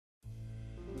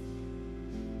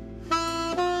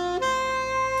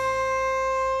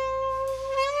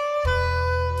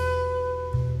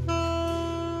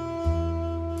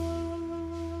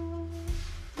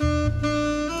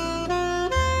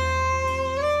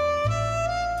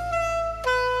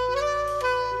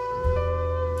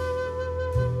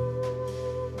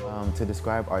To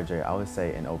describe RJ, I would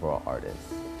say an overall artist.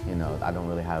 You know, I don't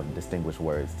really have distinguished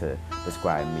words to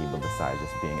describe me, but besides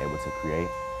just being able to create.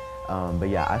 But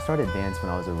yeah, I started dance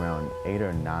when I was around 8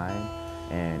 or 9,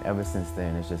 and ever since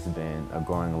then it's just been a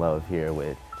growing love here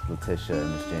with Letitia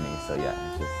and Miss Jenny. So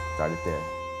yeah, it just started there.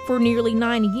 For nearly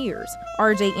 9 years,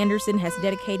 RJ Anderson has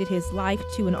dedicated his life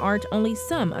to an art only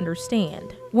some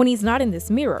understand. When he's not in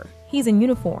this mirror, he's in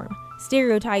uniform.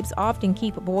 Stereotypes often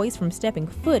keep boys from stepping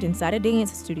foot inside a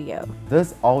dance studio.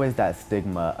 There's always that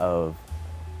stigma of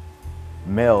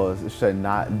males should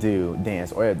not do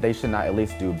dance, or they should not at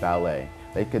least do ballet.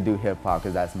 They could do hip hop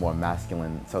because that's more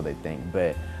masculine, so they think.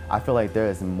 But I feel like there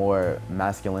is more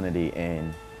masculinity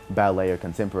in ballet or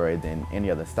contemporary than any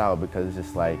other style, because it's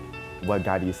just like, what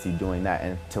guy do you see doing that?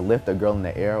 And to lift a girl in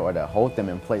the air or to hold them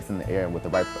in place in the air with the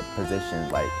right position,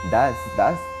 like that's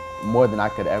more than I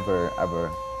could ever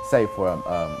say for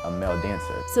a male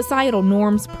dancer. Societal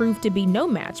norms prove to be no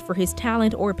match for his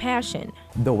talent or passion.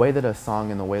 The way that a song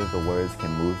and the way that the words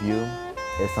can move you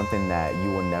is something that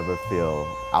you will never feel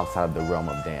outside of the realm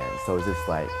of dance. So it's just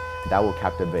like, that will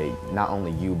captivate not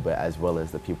only you, but as well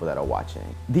as the people that are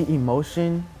watching. The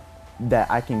emotion that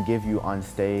I can give you on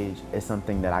stage is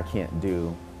something that I can't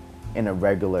do in a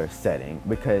regular setting,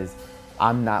 because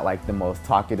I'm not like the most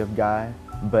talkative guy,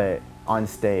 but on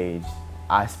stage,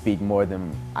 I speak more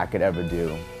than I could ever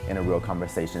do in a real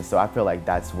conversation. So I feel like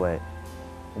that's what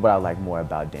I like more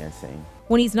about dancing.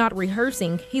 When he's not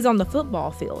rehearsing, he's on the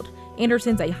football field.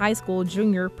 Anderson's a high school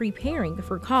junior preparing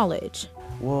for college.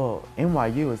 Well,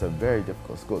 NYU is a very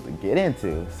difficult school to get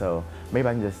into, so maybe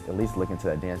I can just at least look into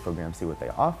that dance program, see what they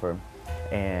offer.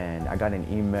 And I got an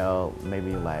email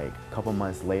maybe like a couple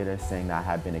months later saying that I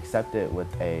had been accepted with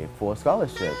a full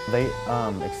scholarship. They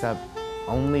accept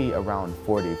only around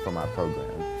 40 for my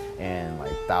program, and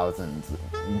like thousands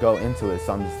go into it,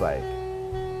 so I'm just like,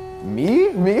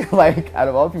 me? Like, out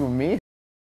of all people, me?